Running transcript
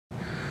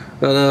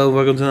Hello,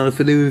 welcome to another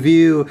video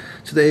review.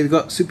 Today we've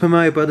got Super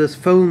Mario Brothers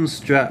phone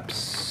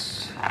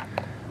straps.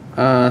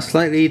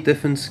 Slightly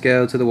different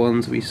scale to the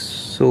ones we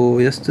saw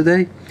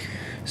yesterday.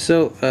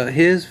 So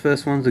here's the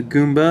first one, the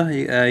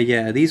Goomba.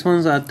 Yeah, these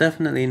ones are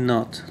definitely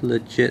not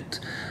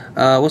legit.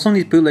 What some of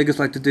these bootleggers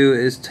like to do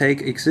is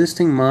take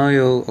existing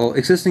Mario or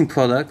existing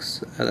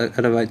products at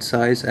the right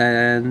size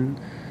and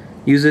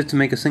use it to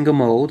make a single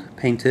mold,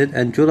 paint it,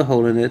 and drill a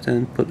hole in it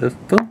and put a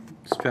phone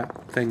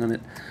strap thing on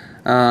it.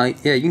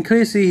 Yeah, you can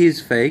clearly see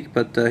he's fake,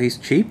 but he's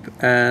cheap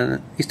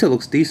and he still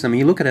looks decent. I mean,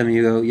 you look at him and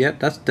you go,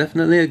 yep, that's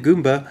definitely a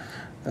Goomba.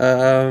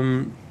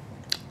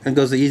 And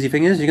goes the easy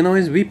thing is, you can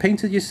always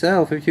repaint it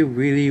yourself if you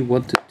really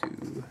wanted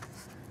to.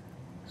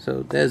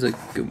 So there's a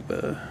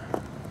Goomba.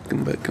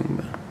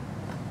 Goomba.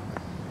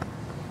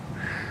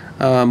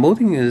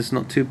 Molding is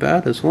not too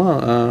bad as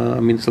well.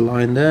 I mean, there's a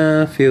line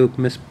there, a few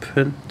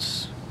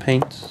misprints,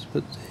 paints,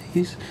 but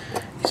he's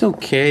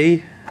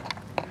okay.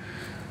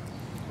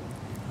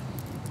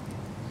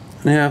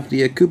 We have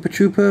the Koopa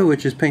Trooper,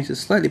 which is painted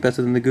slightly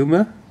better than the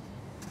Goomba.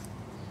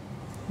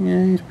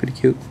 Yeah, he's pretty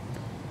cute.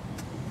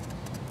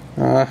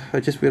 I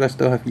just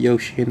realized I don't have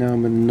Yoshi, and now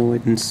I'm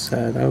annoyed and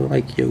sad. I don't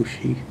like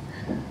Yoshi.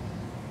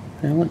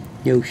 I want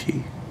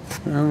Yoshi.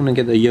 I want to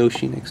get the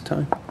Yoshi next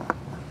time.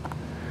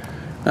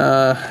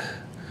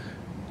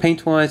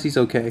 Paint-wise, he's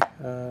okay.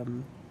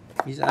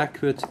 He's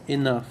accurate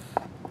enough.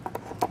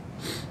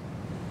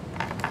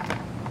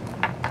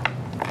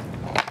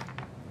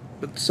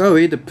 But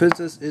sorry, the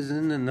princess is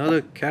in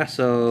another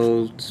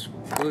castle.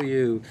 Screw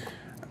you.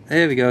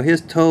 There we go.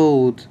 Here's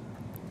Toad.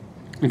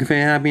 You can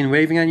feel I've been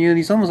waving at you.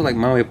 These almost like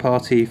Mario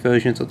Party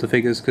versions of the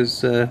figures,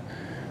 because you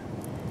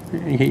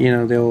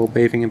know, they're all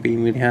waving and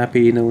being really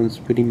happy. No one's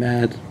really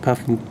mad, apart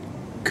from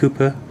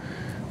Koopa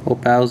or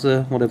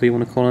Bowser, whatever you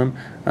want to call him.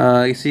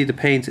 You see, the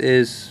paint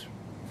is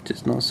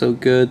just not so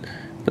good,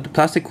 but the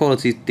plastic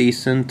quality is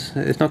decent.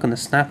 It's not going to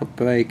snap or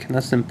break, and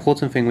that's the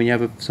important thing when you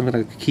have something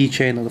like a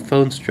keychain or a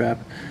phone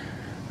strap.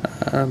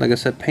 Like I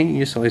said, paint, you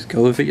just always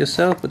go with it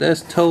yourself. But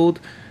there's Toad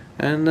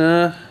and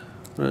the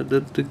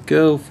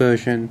girl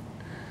version.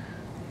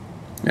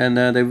 And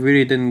they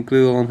really didn't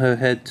glue on her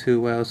head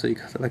too well, so you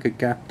got like a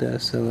gap there,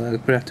 so I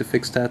probably have to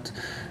fix that.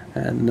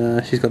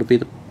 And she's got to be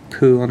the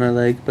poo on her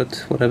leg,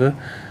 but whatever.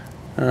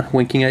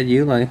 Winking at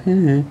you like,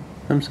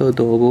 I'm so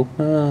adorable.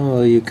 Oh,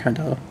 well, you kind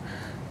of.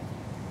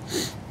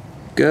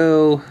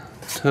 Girl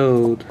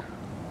Toad.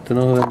 Don't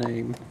know her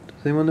name.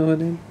 Does anyone know her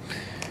name?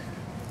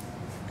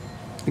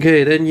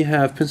 Okay, then you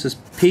have Princess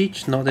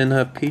Peach, not in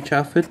her Peach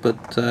outfit,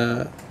 but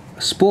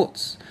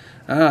sports.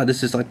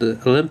 This is like the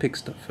Olympic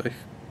stuff,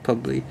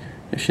 probably.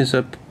 She's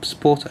a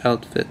sport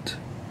outfit,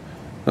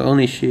 but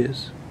only she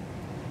is.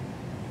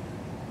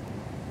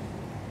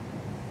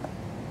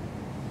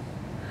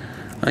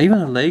 Even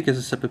her leg is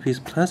a separate piece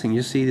of plastic.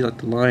 You see like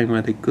the line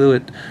where they glue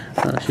it.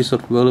 She's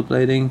sort of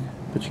rollerblading,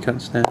 but she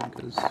can't stand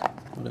because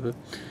whatever.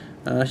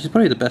 She's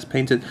probably the best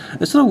painted.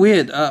 It's sort of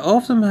weird. All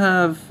of them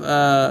have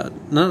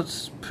not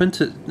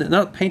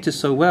painted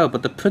so well,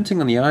 but the printing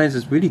on the eyes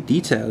is really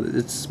detailed.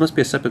 It must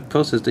be a separate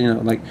process. You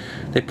know, like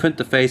they print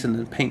the face and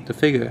then paint the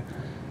figure.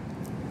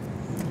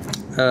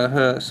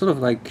 Her sort of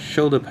like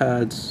shoulder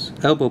pads,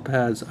 elbow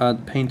pads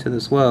aren't painted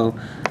as well.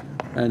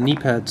 Knee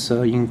pads,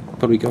 so you can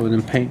probably go in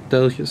and paint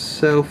those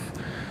yourself.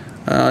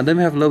 Then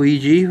we have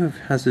Luigi, who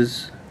has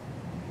his,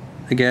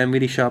 again,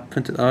 really sharp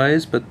printed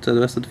eyes, but the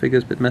rest of the figure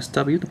is a bit messed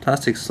up. Even the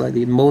plastic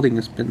slightly, molding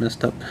is a bit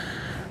messed up.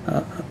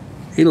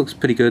 He looks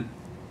pretty good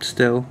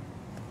still.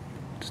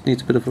 Just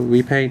needs a bit of a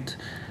repaint.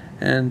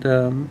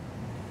 And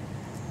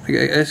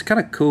it's kind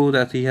of cool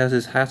that he has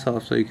his hat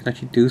off, so you can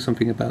actually do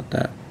something about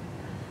that.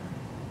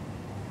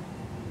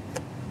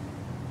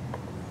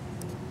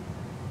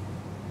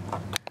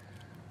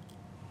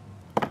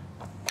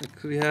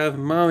 We have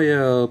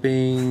Mario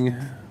being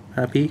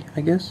happy,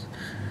 I guess.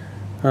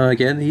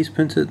 Again, he's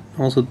printed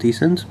also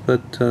decent,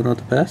 but not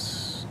the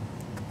best.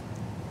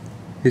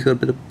 He's got a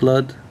bit of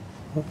blood.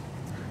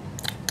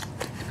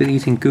 He's been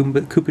eating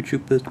Koopa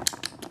Troopas.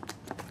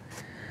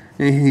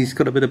 He's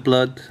got a bit of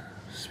blood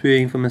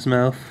spewing from his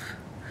mouth.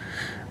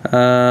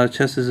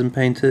 Chest isn't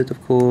painted, of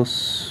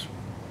course.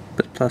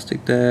 Bit of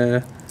plastic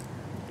there.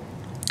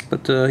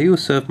 But he will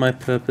serve my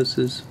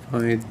purposes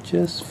fine,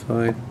 just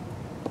fine.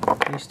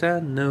 Can you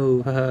stand? No,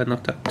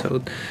 not that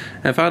Toad.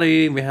 And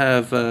finally we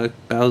have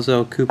Bowser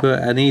or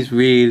Koopa, and he's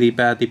really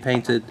badly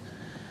painted.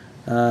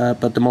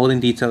 But the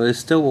molding detail is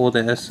still all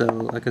there, so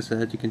like I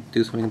said, you can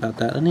do something about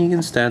that. And he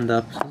can stand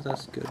up, so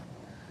that's good.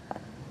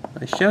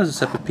 His shell is a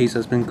separate piece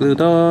that's been glued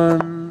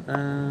on,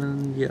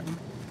 and yeah.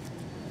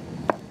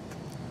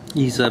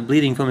 He's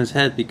bleeding from his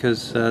head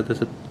because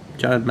there's a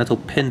giant metal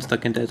pin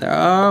stuck in there. Like,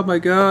 oh my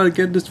god,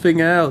 get this thing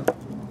out!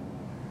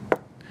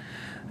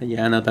 And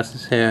yeah, no, that's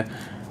his hair.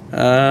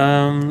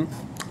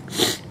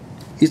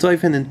 He's not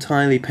even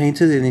entirely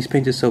painted, and he's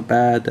painted so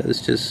bad that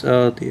it's just,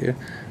 oh dear.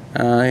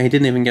 He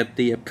didn't even get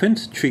the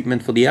print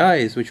treatment for the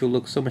eyes, which will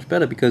look so much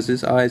better because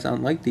his eyes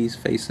aren't like these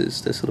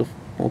faces. They're sort of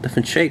all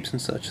different shapes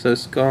and such, so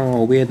it's gone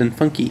all weird and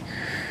funky.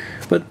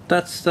 But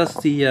that's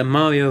the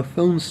Mario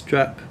phone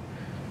strap.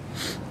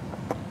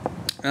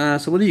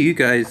 So what do you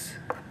guys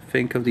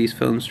think of these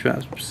phone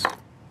straps?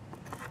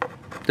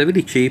 They're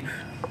really cheap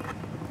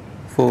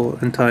for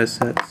entire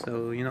set,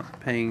 so you're not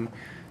paying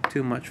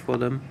too much for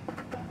them.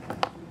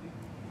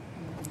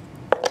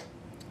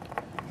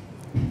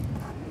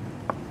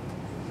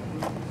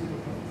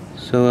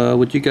 So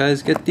would you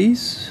guys get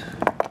these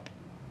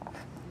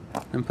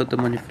and put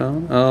them on your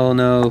phone? Oh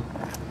no.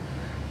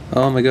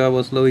 Oh my god,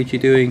 what's Luigi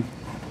doing?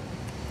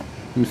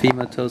 And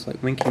Fimato's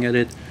like winking at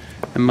it,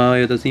 and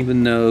Mario doesn't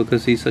even know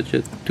because he's such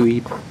a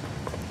dweeb.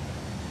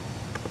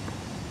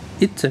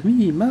 It's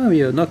me,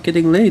 Mario, not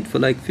getting laid for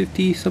like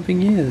 50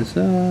 something years.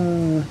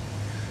 So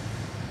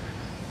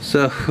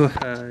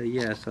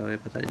yeah, sorry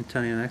about that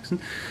Italian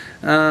accent.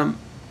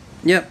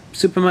 Yeah,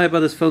 Super Mario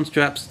Brothers phone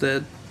straps,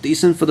 they're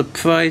decent for the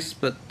price,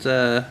 but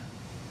yeah,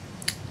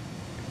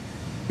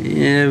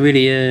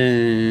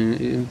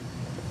 really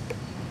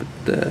but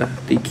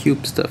the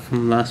cube stuff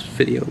from last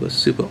video was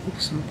super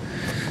awesome.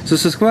 So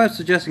subscribe,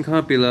 suggest, and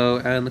comment below,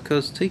 and of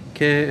course take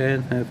care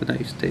and have a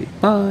nice day.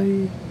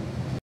 Bye!